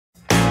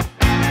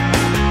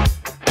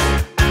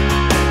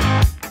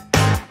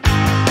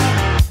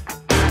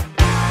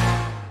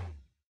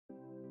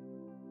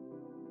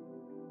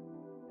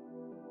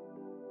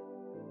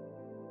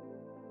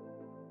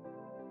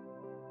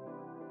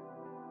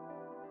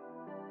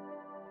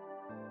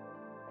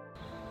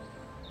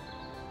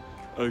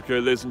Okay,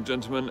 ladies and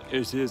gentlemen,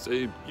 it is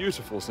a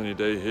beautiful sunny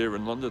day here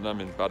in London. I'm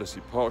in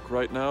Battersea Park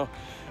right now.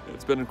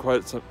 It's been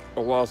quite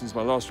a while since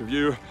my last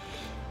review,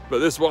 but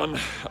this one,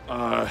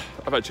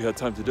 I've actually had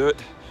time to do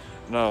it.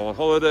 Now on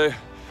holiday,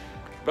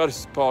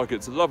 Battersea Park,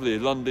 it's a lovely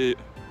winter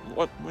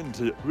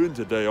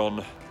day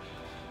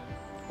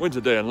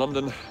in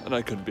London, and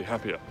I couldn't be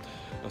happier.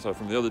 Aside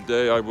from the other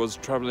day, I was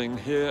traveling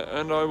here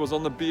and I was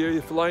on the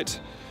BA flight,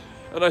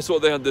 and I saw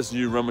they had this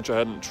new rum which I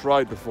hadn't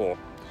tried before.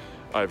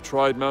 I've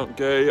tried Mount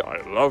Gay.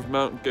 I love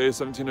Mount Gay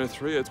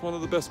 1703. It's one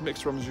of the best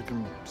spice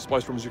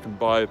rums you can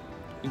buy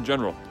in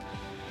general.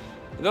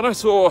 And then I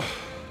saw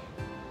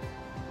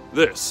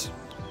this.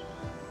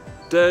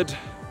 Dead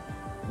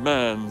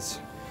Man's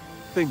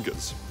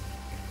Fingers.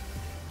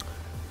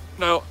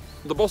 Now,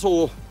 the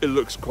bottle, it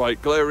looks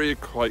quite glary,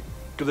 quite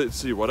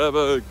glitzy,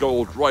 whatever,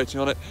 gold writing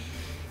on it.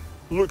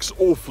 Looks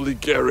awfully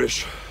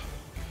garish.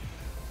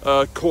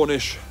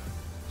 Cornish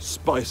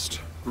spiced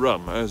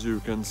rum, as you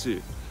can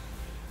see.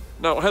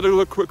 Now, I had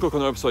a quick look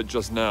on the website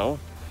just now,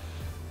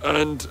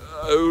 and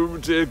oh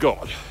dear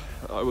God,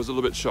 I was a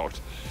little bit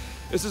shocked.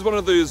 This is one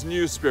of those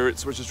new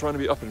spirits which is trying to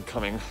be up and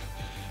coming,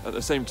 at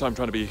the same time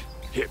trying to be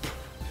hip,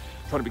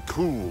 trying to be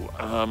cool.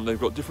 They've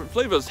got different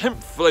flavors: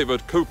 hemp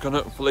flavored,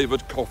 coconut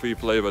flavored, coffee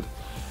flavored.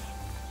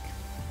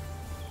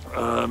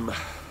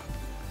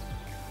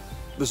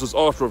 This was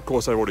after, of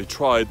course, I already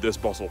tried this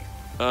bottle.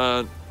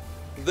 And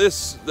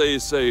this, they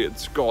say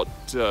it's got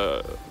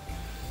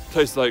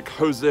tastes like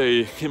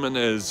Jose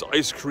Jimenez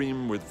ice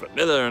cream with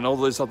vanilla and all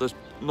this other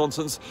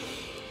nonsense.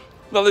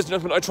 Now, ladies and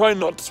gentlemen, I try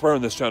not to swear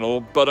on this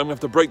channel, but I'm going to have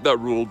to break that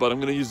rule, but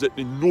I'm going to use it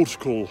in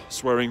nautical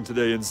swearing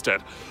today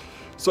instead.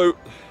 So,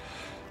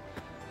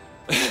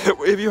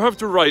 if you have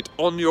to write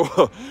on your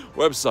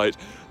website,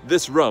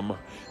 this rum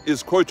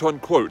is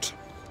quote-unquote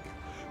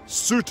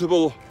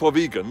suitable for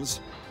vegans,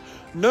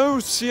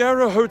 no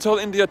Sierra Hotel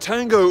India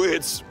Tango,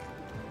 it's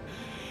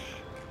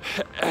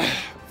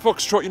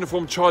Foxtrot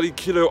Uniform Charlie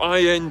Kilo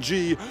ING,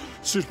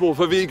 suitable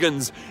for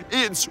vegans.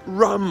 It's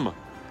rum.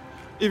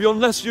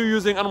 Unless you're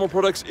using animal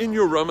products in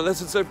your rum, I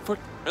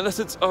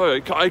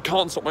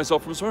can't stop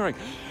myself from swearing.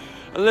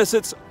 Unless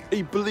it's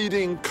a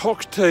bleeding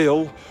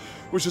cocktail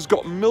which has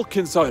got milk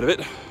inside of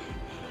it,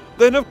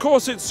 then of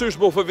course it's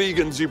suitable for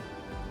vegans, you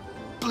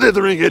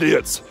blithering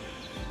idiots.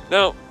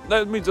 Now,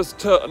 let me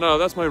just no,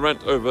 that's my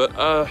rant over.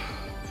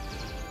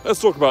 Let's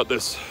talk about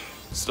this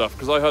stuff,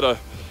 because I had a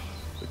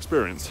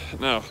experience.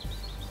 Now,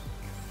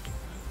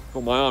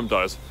 well, my arm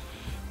dies.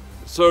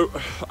 So,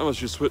 I must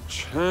just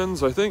switch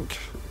hands, I think.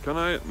 Can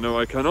I? No,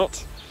 I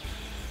cannot.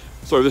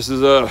 So this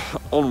is a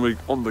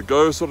on the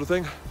go sort of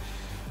thing.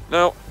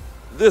 Now,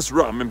 this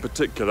rum in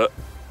particular,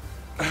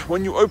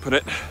 when you open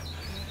it,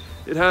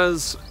 it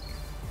has,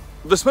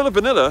 the smell of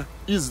vanilla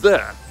is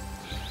there.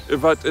 In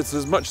fact, it's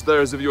as much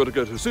there as if you were to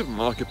go to a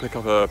supermarket, pick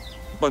up a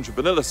bunch of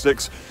vanilla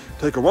sticks,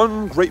 take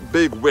one great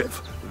big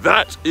whiff.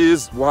 That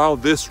is how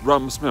this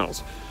rum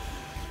smells.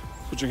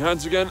 Switching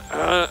hands again.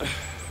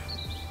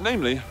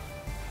 Namely,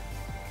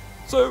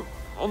 so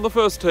on the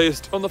first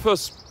taste, on the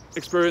first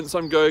experience,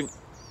 I'm going,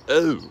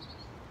 oh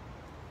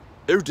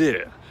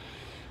dear.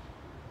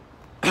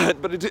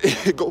 But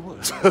it got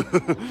worse.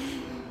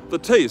 The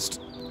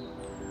taste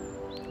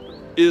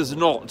is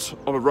not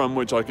of a rum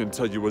which I can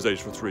tell you was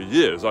aged for 3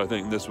 years. I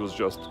think this was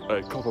just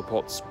a copper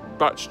pot's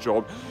batch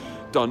job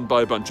done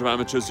by a bunch of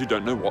amateurs who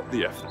don't know what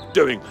the F they're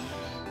doing.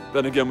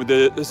 Then again,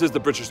 this is the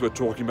British we're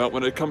talking about.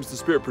 When it comes to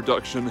spirit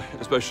production,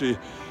 especially,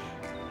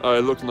 I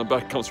looked on the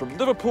back, it comes from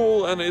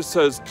Liverpool, and it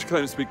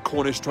claims to be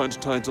Cornish, trying to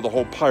tie into the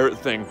whole pirate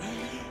thing.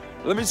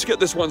 Let me just get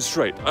this one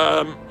straight,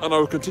 and I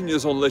will continue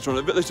this on later on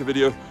in a later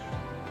video.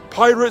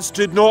 Pirates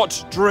did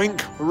not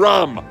drink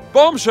rum.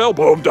 Bombshell,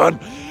 boom, done.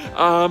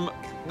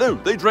 No,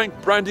 they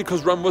drank brandy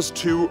because rum was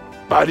too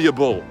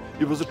valuable.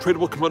 It was a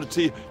tradable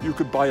commodity. You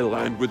could buy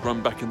land with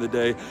rum back in the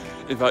day.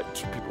 In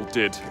fact, people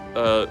did.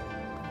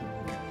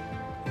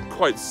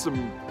 Quite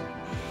some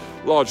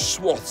large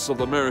swaths of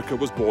America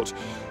was bought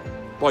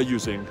by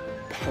using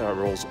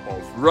barrels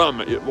of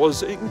rum. It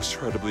was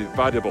incredibly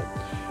valuable.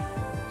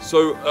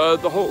 So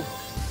the whole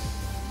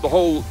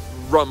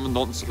rum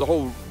nonsense, the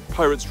whole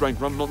pirates drank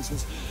rum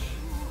nonsense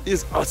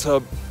is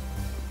utter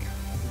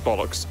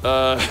bollocks.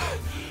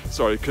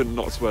 Sorry, could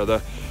not swear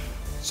there.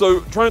 So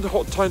trying to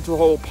tie into the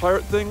whole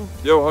pirate thing,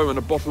 yo-ho, and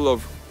a bottle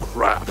of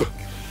crap.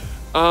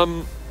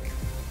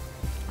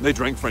 They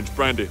drank French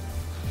brandy,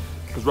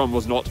 because rum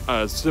was not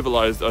as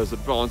civilized, as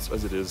advanced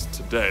as it is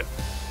today.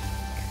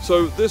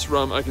 So this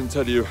rum, I can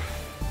tell you,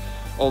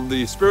 on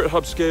the Spirit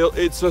Hub scale,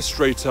 it's a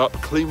straight up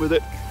clean with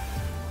it.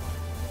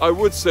 I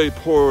would say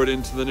pour it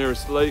into the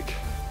nearest lake,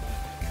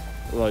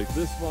 like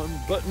this one,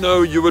 but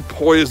no, you would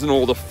poison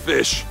all the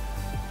fish.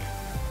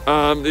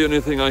 The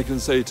only thing I can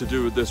say to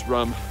do with this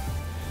rum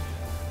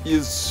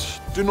is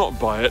do not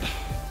buy it.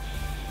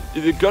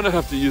 If you're gonna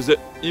have to use it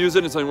in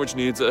something which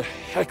needs a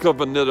heck of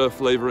vanilla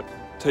flavor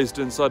taste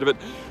inside of it.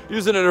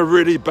 Use it in a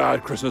really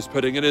bad Christmas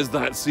pudding. It is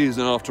that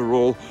season after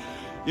all.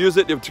 Use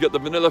it to get the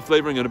vanilla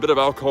flavoring and a bit of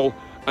alcohol,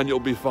 and you'll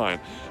be fine.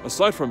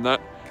 Aside from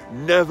that,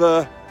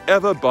 never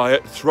ever buy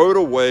it, throw it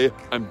away,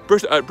 and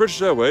at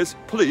British Airways,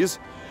 please,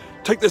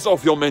 take this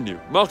off your menu.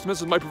 Marks &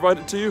 Spencer might provide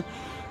it to you.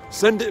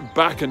 Send it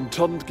back and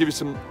tell them to give you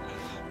some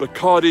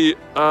Bacardi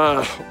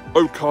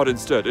Oak Card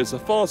instead. It's a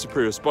far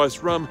superior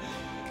spiced rum,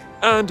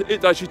 and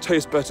it actually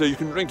tastes better. You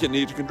can drink it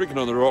neat, you can drink it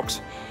on the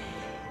rocks,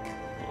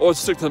 or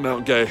stick to the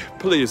Mount Gay.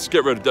 Please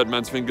get rid of Dead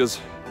Man's Fingers,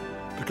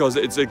 because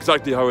it's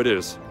exactly how it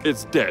is.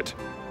 It's dead.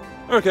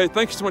 Okay,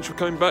 thank you so much for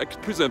coming back.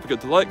 Please don't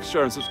forget to like,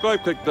 share and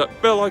subscribe. Click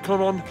that bell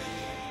icon on,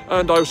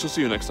 and I shall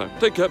see you next time.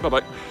 Take care,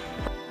 bye-bye.